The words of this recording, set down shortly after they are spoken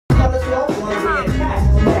color so I wanna be attached.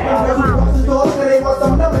 Girls who walk the door, so they want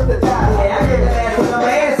some numbers to die. Yeah, I give an ass for number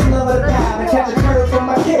and some number to die. And catch a curve from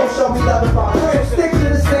my kid, show me love and my friends. Stick to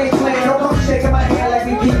the same plan, don't come shaking my hand like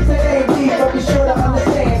we keep. Say they ain't deep, but be sure to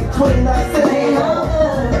understand. Between us and ain't home.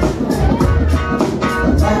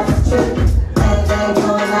 That's true, and they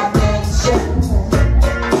know I think shit.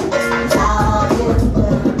 All you do,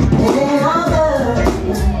 it ain't all good.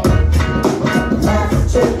 That's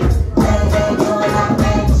true, and they know I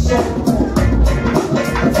think shit.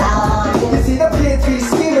 All you see the kids be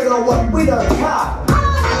scheming on what we done caught.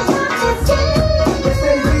 They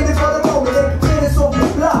say reading for the moment, they can get us off the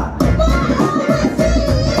block.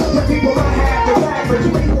 The people might have the back, but you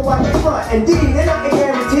people watch the front. Indeed, they're not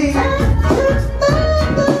guaranteed.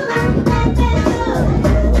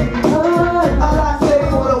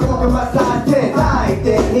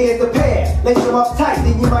 Here's the pair, lace them up tight,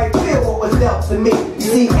 then you might feel what was dealt to me. You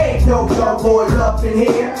see, ain't no young boys up in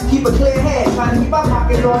here. Keep a clear head, trying to keep my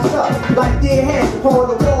pocket on stuff. Like dead heads upon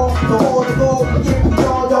the wall, the wall to go, yeah, we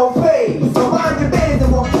all don't fade. So mind your business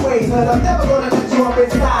and walk away, cause I'm never gonna let you up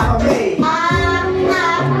inside my maze.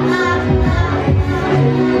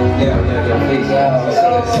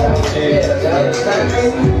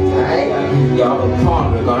 Y'all been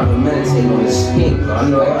pondering, gonna meditate on the skin. I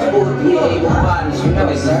know I'm supposed to be able bodies, you know,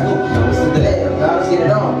 it's a loop. Let's get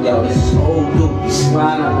it on. Yo, this is old loop. We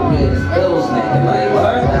sliding up the red, this bills now. Like,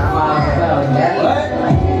 what?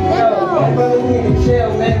 Yo, brothers need to chill,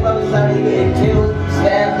 man. Brothers out here getting killed,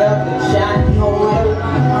 stabbed up, and shot, you know, whatever.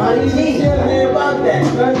 How you need to hear about that,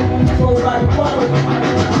 son? It's all about equality.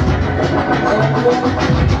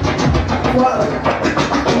 Equality.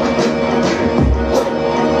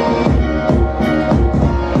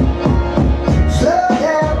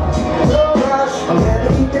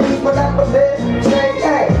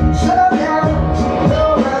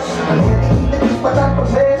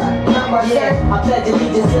 I pledge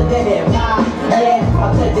allegiance to the hip hop. Yeah,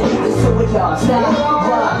 I pledge allegiance to it, y'all. Stop.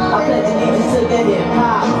 I pledge allegiance to the hip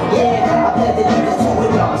hop. Yeah, I pledge allegiance to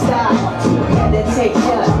it, y'all. Stop.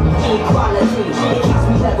 Meditation, equality. It keeps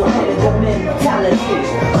me level-headed, the mentality.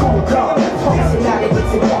 Cool guard, focusing out it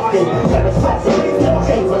gets invested. Never stressing, no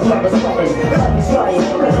favors, never sweating. Love is trying,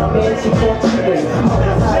 cause I'm anti-cultural.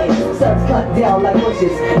 Mother's lying, sons cut down like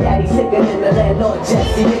bushes. Daddy sicker than the landlord,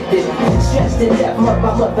 just evicted. Stressed to death, month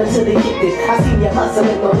by month until they get this. I seen you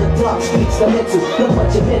hustling on the dark streets, the mental. Look what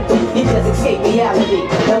you've been through, you just escape reality.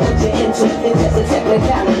 Now what you're into, it's just a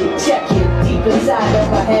technicality. Check it, deep inside of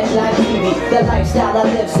my head like TV. The lifestyle I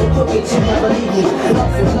live so crooked you never leave me.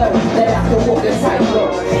 Lessons learned that I can walk a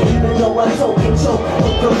tightrope. Even though I choke and choke,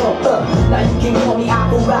 now you can call me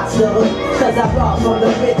Apple Roster, cause I rob from the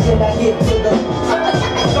rich and I give to the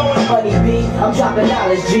Honey B, I'm dropping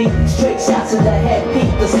knowledge G. Straight shots in the head, peep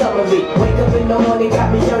the summary. Wake up in the morning,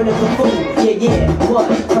 got me yearning for food. Yeah, what?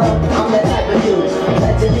 I'm that type of dude.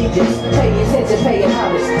 Pledge allegiance, pay attention, paying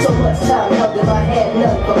homage. So much time held in my head,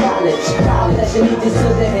 none for college. I pledge allegiance to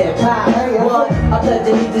the hip hop. What? I pledge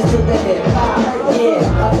allegiance to the hip hop. Yeah,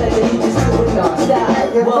 I pledge allegiance to it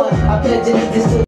non-stop. What? I pledge allegiance to